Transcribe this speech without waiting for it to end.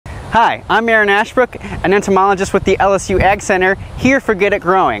Hi, I'm Aaron Ashbrook, an entomologist with the LSU AgCenter, here for Get It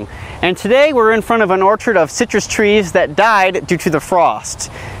Growing. And today we're in front of an orchard of citrus trees that died due to the frost.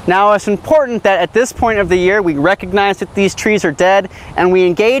 Now it's important that at this point of the year we recognize that these trees are dead and we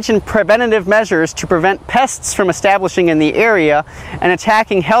engage in preventative measures to prevent pests from establishing in the area and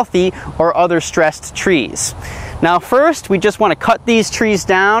attacking healthy or other stressed trees. Now first, we just want to cut these trees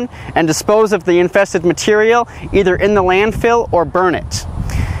down and dispose of the infested material either in the landfill or burn it.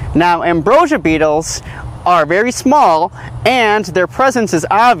 Now, ambrosia beetles are very small and their presence is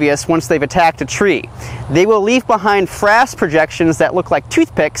obvious once they've attacked a tree. They will leave behind frass projections that look like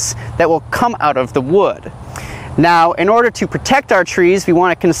toothpicks that will come out of the wood. Now, in order to protect our trees, we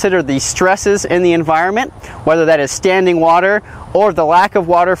want to consider the stresses in the environment, whether that is standing water or the lack of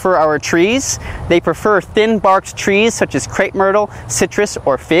water for our trees. They prefer thin-barked trees such as crepe myrtle, citrus,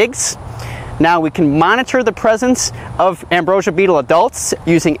 or figs. Now we can monitor the presence of ambrosia beetle adults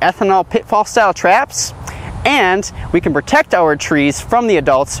using ethanol pitfall style traps, and we can protect our trees from the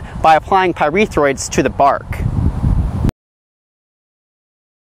adults by applying pyrethroids to the bark.